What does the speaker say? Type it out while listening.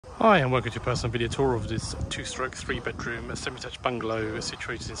Hi and welcome to a personal video tour of this 2-stroke 3-bedroom semi-detached bungalow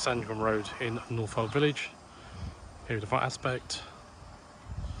situated in Sandringham Road in Northolt Village. Here is the front aspect.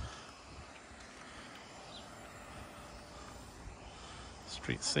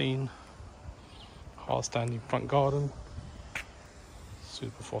 Street scene, hard standing front garden,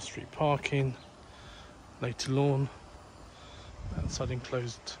 suitable for street parking, later lawn, outside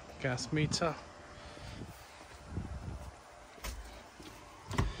enclosed gas meter.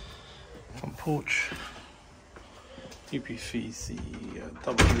 Front porch, UPVC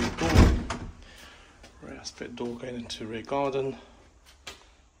double door, rear aspect door going into rear garden,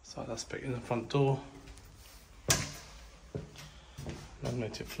 side aspect in the front door,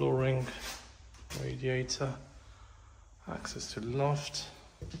 laminated flooring, radiator, access to the loft,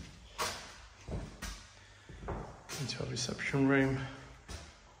 into our reception room,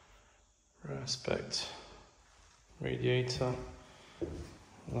 rear aspect, radiator,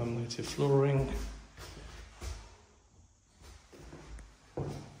 laminated flooring,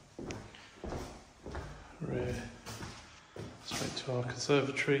 rear straight to our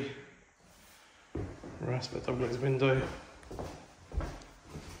conservatory, rear aspect double glazed window,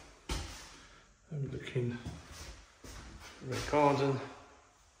 overlooking rear garden,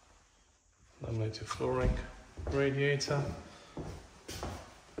 laminated flooring, radiator,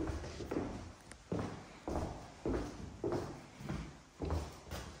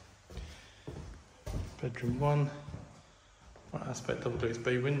 bedroom 1, front aspect double glazed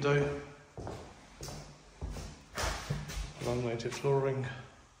bay window, laminated flooring,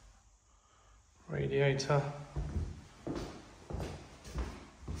 radiator,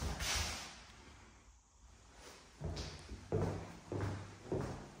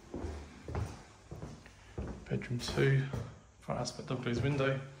 bedroom 2, front aspect double glazed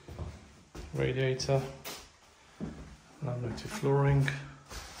window, radiator, laminated flooring,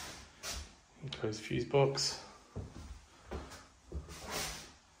 enclosed fuse box,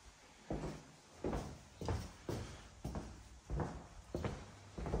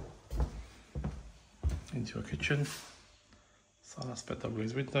 into a kitchen, side aspect double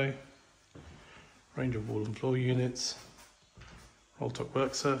glazed window, range of wall and floor units, roll top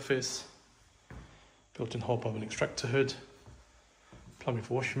work surface, built-in hob oven extractor hood, plumbing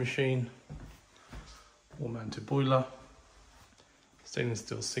for washing machine, wall mounted boiler, stainless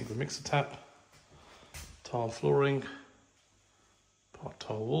steel sink with mixer tap, tile flooring, part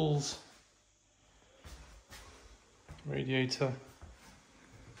tile walls, radiator,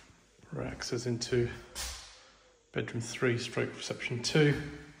 rear access into bedroom 3 stroke reception 2,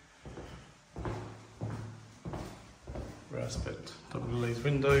 rear aspect double glazed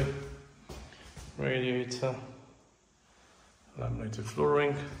window, radiator, laminated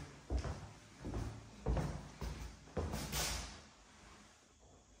flooring,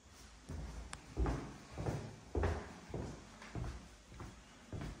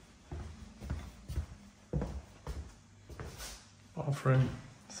 bathroom,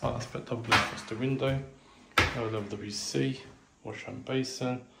 side aspect double glazed frosted window, LWC, wash and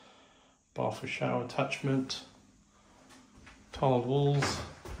basin, bath with shower attachment, tiled walls,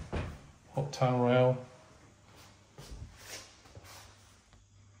 hot towel rail.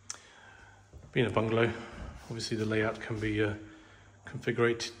 Being a bungalow, obviously the layout can be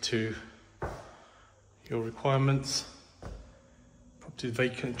configured to your requirements. Property is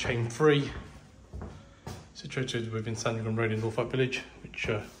vacant, chain free, situated within Sandringham Road in Northolt Village, which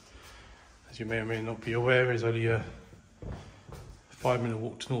as you may or may not be aware is only a 5-minute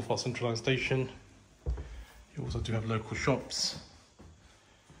walk to Northolt Central Line Station. You also do have local shops,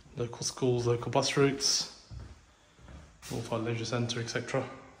 local schools, local bus routes, Northolt Leisure Centre, etc.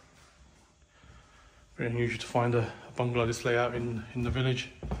 Very unusual to find a bungalow this layout in the village.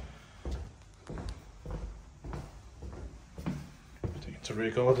 Take it to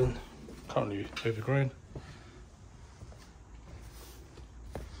rear garden, currently overgrown.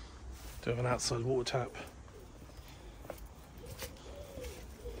 Do have an outside water tap.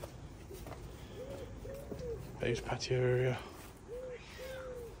 Paved patio area.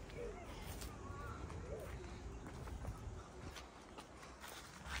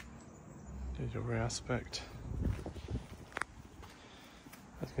 There's your rear aspect.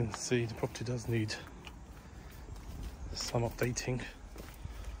 As you can see, the property does need some updating.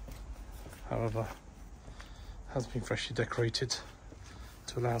 However, it has been freshly decorated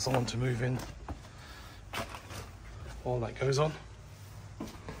to allow someone to move in while that goes on.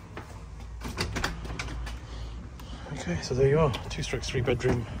 Okay, so there you are, 2-stroke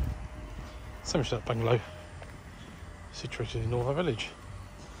 3-bedroom semi-detached bungalow situated in Northolt Village.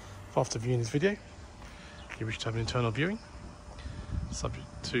 After viewing this video, if you wish to have an internal viewing, subject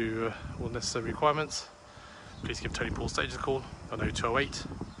to all necessary requirements. Please give Tony Paul Stages a call on 0208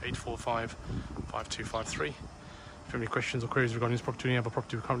 845 5253. If you have any questions or queries regarding this property or any other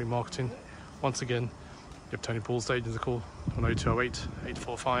property we're currently marketing, once again, give Tony Paul Stages a call on 0208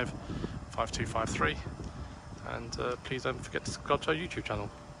 845 5253. And please don't forget to subscribe to our YouTube channel.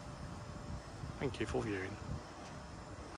 Thank you for viewing.